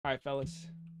All right, fellas.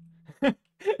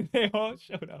 They all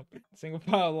showed up. Single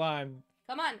file line.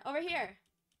 Come on, over here.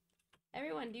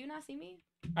 Everyone, do you not see me?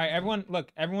 All right, everyone,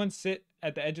 look. Everyone sit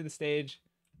at the edge of the stage,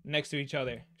 next to each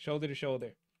other, shoulder to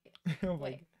shoulder. Oh my.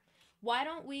 Wait. Why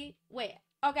don't we wait?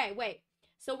 Okay, wait.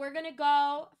 So we're gonna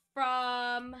go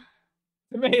from.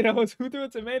 Tomatoes. Who threw a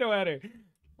tomato at her?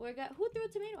 Who threw a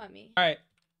tomato at me? All right.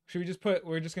 Should we just put?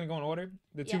 We're just gonna go in order.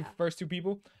 The Yeah. first two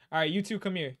people. All right, you two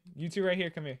come here. You two right here,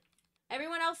 come here.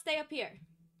 Everyone else stay up here.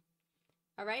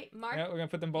 All right, Mark. Yeah, we're gonna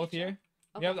put them both here.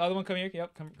 Okay. Yep, the other one come here.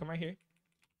 Yep, come right here.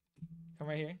 Come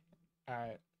right here.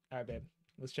 All right, babe.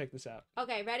 Let's check this out.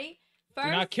 Okay, ready? First.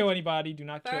 Do not kill anybody. Do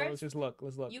not kill. Let's First, just look.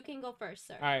 Let's look. You can go first,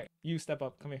 sir. All right, you step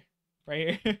up. Come here.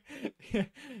 Right here.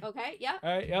 Okay. Yeah. All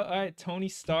right. Yep. All right. Tony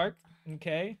Stark.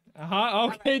 Okay. Okay.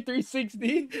 Right.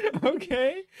 360.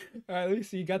 Okay. All right. Let me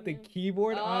see. You got the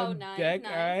keyboard on deck.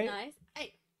 Nice, all right. Nice.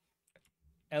 Hey.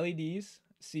 LEDs.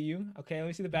 See you. Okay. Let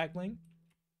me see the back bling.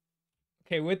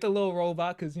 Okay, with the little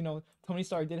robot, because you know Tony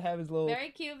Stark did have his little. Very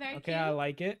cute. Very cute. Okay, I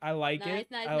like it. I like it.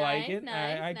 Nice, I like it.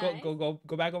 nice, all right. nice. Go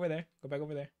back over there. Go back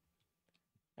over there.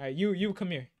 All right, you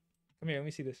come here. Come here. Let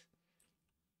me see this.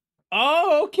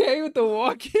 Oh, okay, with the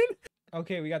walking.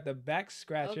 Okay, we got the back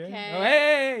scratcher. Okay. Oh,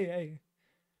 hey.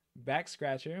 Back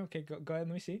scratcher. Okay, go ahead.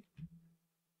 Let me see.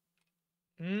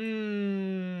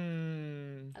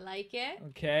 I like it.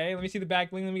 Okay, let me see the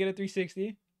back bling. Let me get a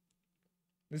 360.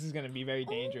 This is gonna be very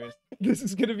dangerous. This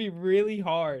is gonna be really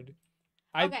hard.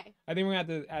 Okay. I think we're gonna have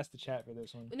to ask the chat for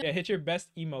this one. No. Yeah, hit your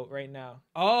best emote right now.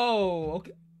 Oh,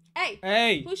 okay.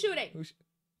 Hey. Who's shooting?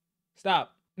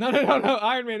 Stop. No.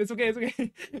 Iron Man, it's okay. It's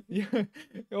okay. Yeah.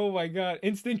 Oh my God.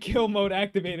 Instant kill mode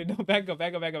activated. No, back up.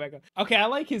 Okay, I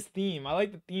like his theme. I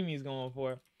like the theme he's going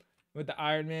for with the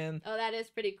Iron Man. Oh, that is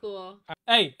pretty cool.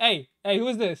 Hey, who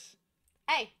is this?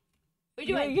 Hey. What are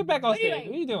you doing? Get back on stage.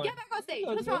 What are you doing? Get back on stage.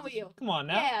 What's wrong with you? Come on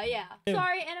now. Yeah.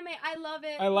 Sorry, anime. I love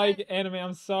it. I like anime.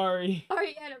 I'm sorry.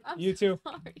 Sorry, anime. I'm You too.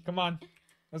 Sorry. Come on.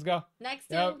 Let's go. Next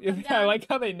two. Yep. Come down. I like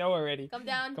how they know already. Come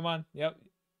down. Come on. Yep.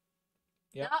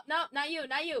 No, not you.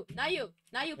 Yeah, not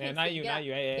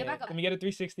you. Hey, Get back up. Let me get a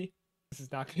 360. This is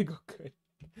not gonna go good.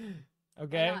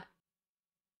 Okay.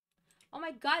 Oh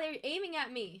my God, they're aiming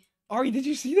at me. Ari, did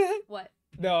you see that? What?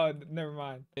 No, never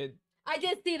mind. I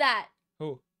did see that.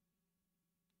 Who?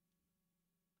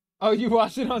 Oh, you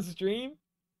watched it on stream?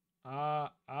 Okay.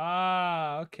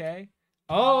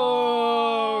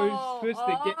 Oh, switched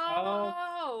the game.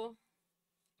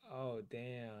 Oh,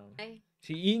 damn.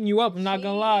 She eating you up, I'm not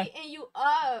gonna lie. Eating you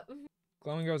up.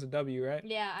 Glowing girl's a W, right?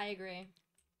 Yeah, I agree.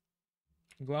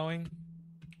 Glowing.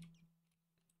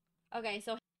 Okay,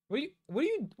 so What are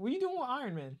you doing with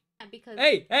Iron Man? because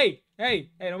Hey,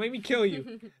 don't make me kill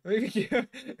you.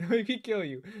 Don't make me kill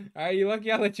you. Alright, you're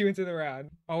lucky I let you into the round.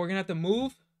 Oh, we're gonna have to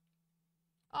move?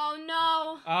 Oh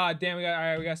no. Ah, damn, we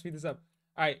gotta speed this up.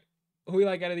 Alright. Who we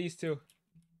like out of these two?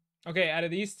 Okay, out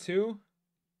of these two.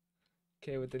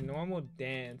 Okay, with the normal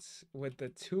dance, with the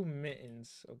two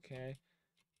mittens, okay.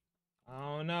 I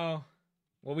don't know.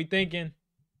 What we thinking?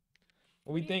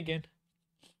 What we thinking?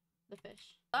 The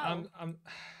fish. Oh. I'm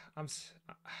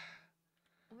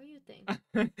What do you think?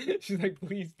 She's like,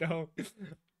 please don't.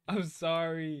 I'm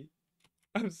sorry.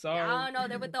 I don't know.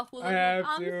 They're with the hula. I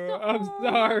have to. I'm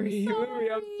sorry.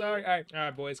 I'm sorry. All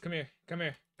right, boys, come here.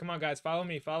 Come on, guys, follow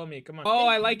me. Come on. Oh,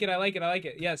 I like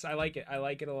it. Yes, I like it a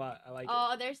lot. I like it.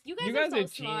 Oh, you guys are so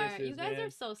smart. You guys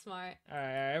are so smart. All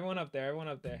right, everyone up there.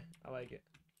 I like it.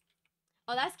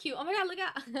 Oh, that's cute. Oh my God, look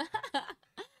at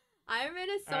Iron Man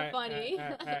is so funny.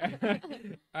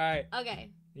 All right.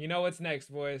 Okay. You know what's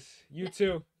next, boys? You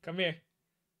two, come here.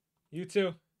 You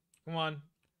two, come on.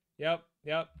 Yep.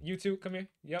 You two, come here.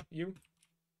 Yep, you.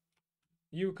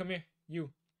 You, come here. You.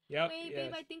 Yep. Wait,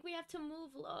 babe, I think we have to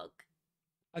move. Look.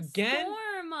 Again?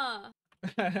 Storm.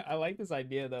 I like this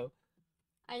idea, though.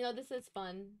 I know this is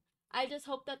fun. I just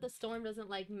hope that the storm doesn't,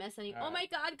 like, mess any... Oh my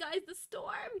God, guys, the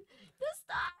storm! The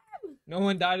storm! No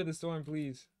one died of the storm,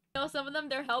 please. No, some of them,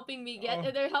 they're helping me get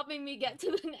to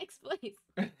the next place.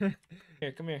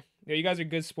 Here, come here. Yeah, you guys are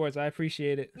good sports. I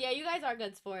appreciate it. Yeah, you guys are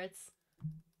good sports.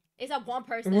 It's that one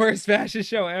person. Worst fashion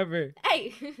show ever.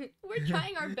 Hey, we're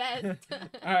trying our best.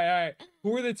 All right.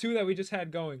 Who were the two that we just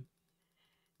had going?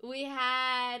 We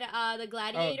had the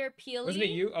Gladiator Peely. Wasn't it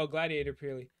you? Oh, Gladiator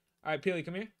Peely. All right, Peely,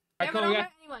 come here. All right, come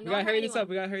on. We gotta hurry this up.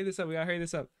 We gotta hurry this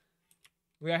up.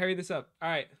 All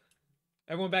right.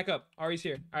 Everyone back up. Ari's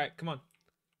here. All right, come on.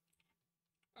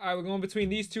 All right, we're going between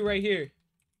these two right here.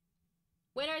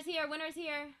 Winner's here. All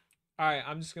right,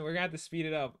 we're gonna have to speed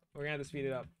it up. All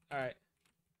right.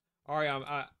 Ari,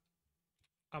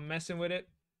 I'm messing with it,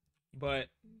 but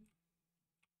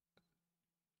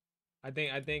I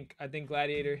think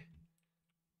Gladiator.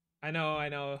 I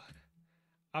know.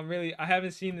 I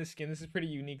haven't seen this skin. This is pretty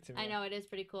unique to me. I know it is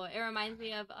pretty cool. It reminds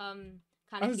me of I'm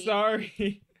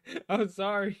sorry. I'm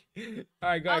sorry. All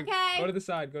right, go ahead. Okay. Go to the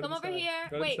side. Go Come to the over side. here.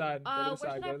 Go to Wait. the side. Go to the Where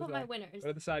side. should Go I to the put my side. winners? Go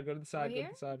to the side. Go to the side. Go Over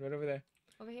to the side. Right over there.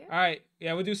 Over here. All right.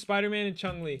 Yeah, we'll do Spider-Man and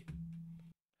Chun-Li.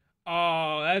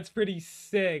 Oh, that's pretty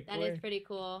sick. That is pretty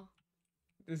cool.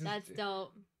 That's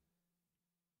dope.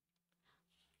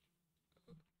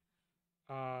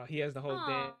 He has the whole Aww.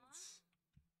 dance.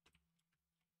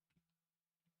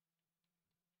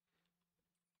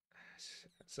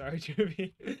 Sorry,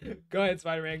 Jimmy. Go ahead,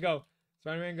 Spider-Man. Go.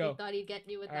 Spider-Man, go. He thought he'd get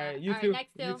you with All that. right, you All two. right,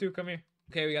 next two. You two, come here.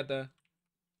 Okay, we got the.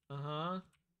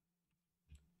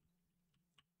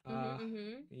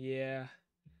 Yeah.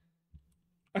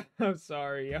 I'm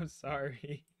sorry. I'm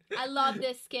sorry. I love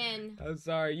this skin. I'm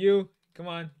sorry. You, come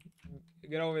on.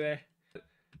 Get over there.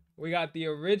 We got the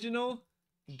original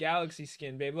Galaxy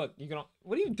skin, babe. Look, you can.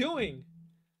 What are you doing?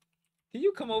 Can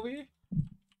you come over here?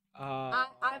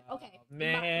 Okay.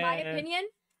 Man. My opinion,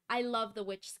 I love the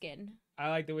witch skin. I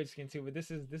like the witch skin too, but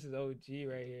this is OG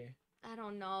right here. I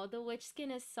don't know. The witch skin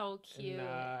is so cute.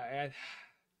 Nah,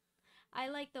 I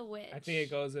like the witch. I think it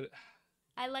goes with.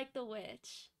 I like the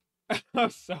witch.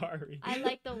 I'm sorry. I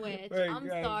like the witch. Wait, I'm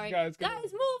guys, sorry. guys,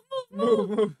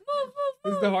 Move.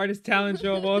 This is the hardest talent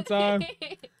show of all time.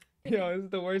 Yo, this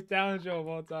is the worst talent show of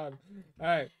all time. All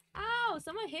right. Ow,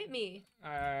 someone hit me.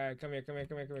 All right. Come here.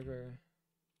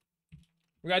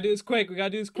 We gotta do this quick. Come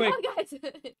on, guys.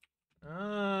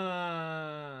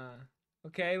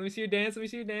 Okay. Let me see your dance.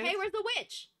 Hey, where's the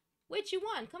witch? Witch, you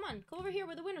won. Come on. Come over here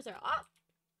where the winners are. Oh.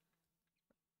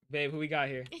 Babe, who we got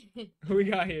here?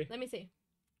 Let me see.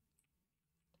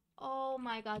 Oh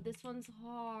my god, this one's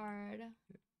hard.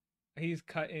 He's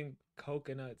cutting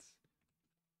coconuts.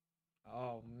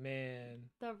 Oh, man.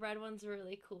 The red one's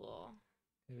really cool.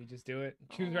 Did we just do it?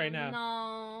 Choose right now.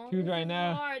 No. Choose right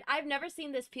now. Hard. I've never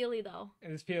seen this Peely though.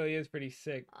 And this Peely is pretty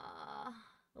sick.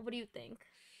 What do you think?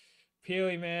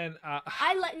 Peely, man.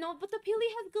 I like but the Peely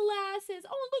has glasses.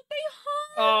 Oh look, they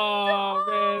hug. Oh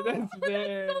man, that's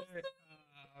bad. So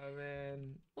oh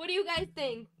man. What do you guys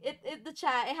think? The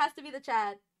chat. It has to be the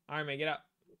chat. All right, man, get up.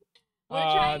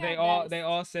 They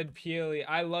all said Peely.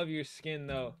 I love your skin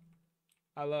though.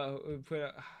 I love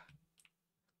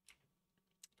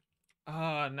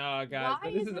Oh no, guys.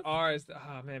 But this is ours.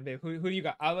 Oh man, babe. Who do you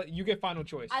got? You get final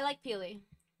choice. I like Peely.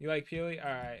 You like Peely?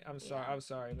 All right. I'm sorry. Yeah. I'm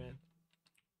sorry, man.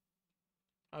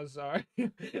 I'm sorry.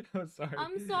 I'm sorry.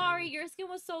 I'm sorry. Your skin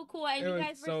was so cool, and you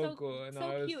guys were so cool.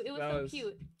 So cute. It was so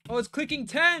cute. Oh, it's clicking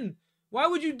 10. Why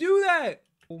would you do that?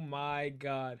 Oh my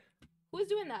god. Who's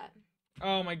doing that?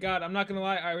 Oh my god. I'm not gonna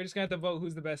lie. All right, we're just gonna have to vote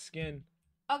who's the best skin.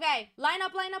 Okay, line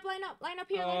up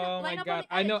here. Oh Line my up god.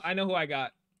 on the edge. I know who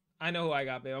I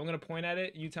got. Babe. I'm gonna point at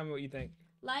it. You tell me what you think.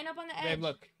 Line up on the edge.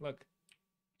 Babe, look.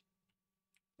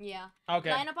 Yeah.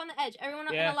 Okay. Line up on the edge. Everyone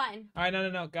up in a line. All right,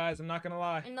 no, guys. I'm not gonna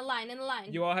lie. In the line.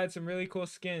 You all had some really cool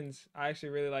skins. I actually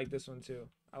really like this one too.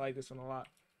 I like this one a lot.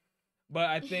 But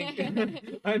I think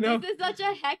I know. This is such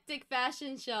a hectic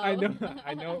fashion show. I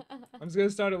know. I'm just gonna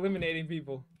start eliminating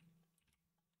people.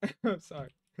 I'm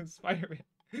sorry.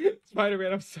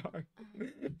 Spider-Man, I'm sorry.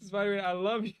 Spider-Man, I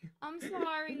love you. I'm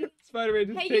sorry. Spider-Man,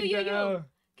 just take the L.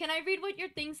 Can I read what your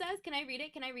thing says? Can I read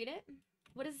it?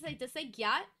 What does it say? Does it say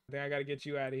Gyat? I think I gotta get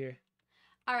you out of here.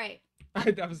 All right.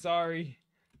 I'm sorry.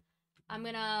 I'm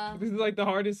gonna. This is like the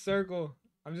hardest circle.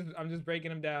 I'm just breaking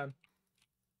them down.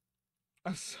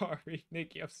 I'm sorry,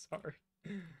 Nikki. I'm sorry.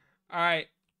 All right.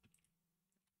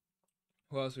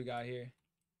 Who else we got here?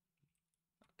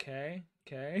 Okay.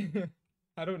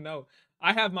 I don't know.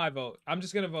 I have my vote. I'm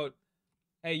just gonna vote.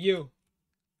 Hey, you.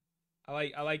 I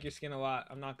like your skin a lot.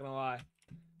 I'm not gonna lie.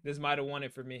 This might have won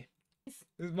it for me.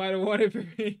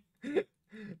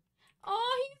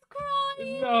 Oh, he's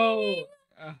crying. No.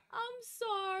 I'm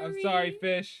sorry. I'm sorry,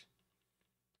 Fish.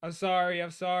 I'm sorry.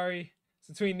 It's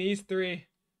between these three.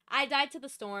 I died to the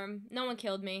storm. No one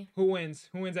killed me. Who wins?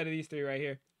 Who wins out of these three right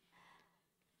here?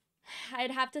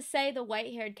 I'd have to say the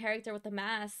white-haired character with the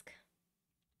mask.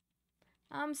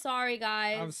 I'm sorry,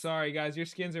 guys. Your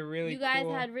skins are really cool. You guys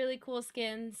had really cool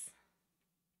skins.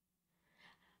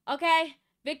 Okay,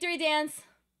 victory dance.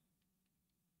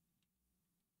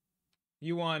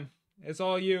 You won. It's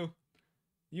all you.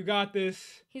 You got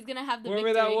this. He's gonna have the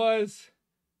Whoever victory. that was.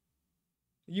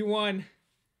 You won.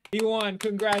 You won.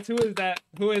 Congrats. Who is that?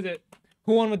 Who is it?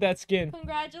 Who won with that skin?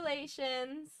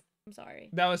 Congratulations. I'm sorry.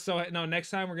 That was so... No, next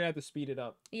time we're gonna have to speed it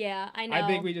up. Yeah, I know. I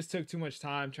think we just took too much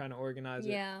time trying to organize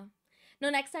it. Yeah. No,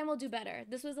 next time we'll do better.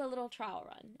 This was a little trial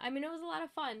run. I mean, it was a lot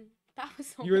of fun. That was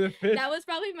so You were the fifth. That was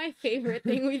probably my favorite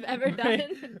thing we've ever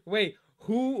done. Wait,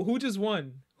 who just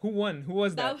won? Who won? Who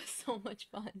was that? That was so much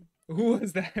fun. Who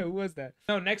was that? Who was that?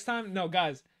 No, next time. No,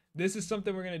 guys, this is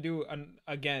something we're gonna do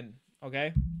again.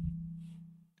 Okay.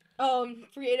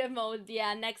 Creative mode.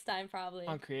 Yeah, next time probably.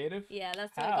 On creative. Yeah,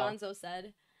 that's what How? Gonzo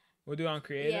said. We'll do it on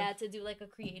creative. Yeah, to do like a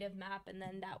creative map, and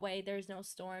then that way there's no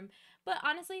storm. But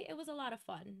honestly, it was a lot of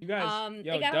fun. You guys,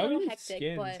 yo, it got a little W hectic,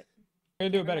 skins. but We're gonna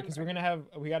do it better because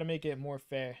we gotta make it more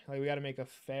fair. Like we gotta make a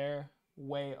fair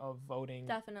way of voting.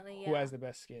 Definitely, yeah. Who has the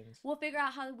best skins? We'll figure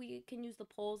out how we can use the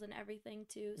polls and everything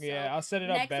too. So Yeah, I'll set it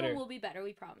up better. Next one will be better,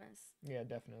 we promise. Yeah,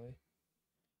 definitely.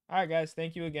 All right, guys.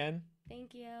 Thank you again.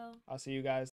 Thank you. I'll see you guys.